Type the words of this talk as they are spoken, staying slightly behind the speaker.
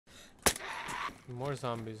More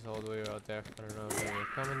zombies all the way out there. I don't know if they're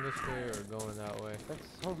coming this way or going that way. That's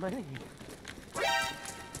so many.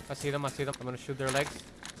 I see them. I see them. I'm gonna shoot their legs.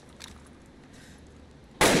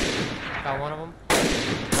 Got one of them.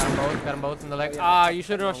 Got them both. Got them both in the leg. Oh, yeah. Ah, you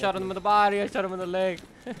should have shot him in the body. I shot him in the leg.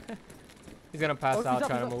 He's gonna pass out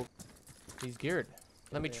trying to move. He's geared.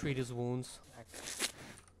 Let me treat his wounds.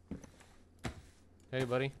 Hey,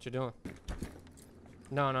 buddy. What you doing?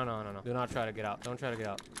 No. Do not try to get out. Don't try to get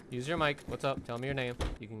out. Use your mic. What's up? Tell me your name.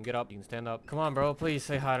 You can get up. You can stand up. Come on, bro. Please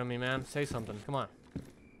say hi to me, man. Say something. Come on.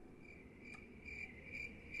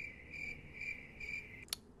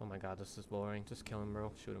 Oh my god, this is boring. Just kill him,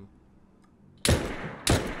 bro. Shoot him.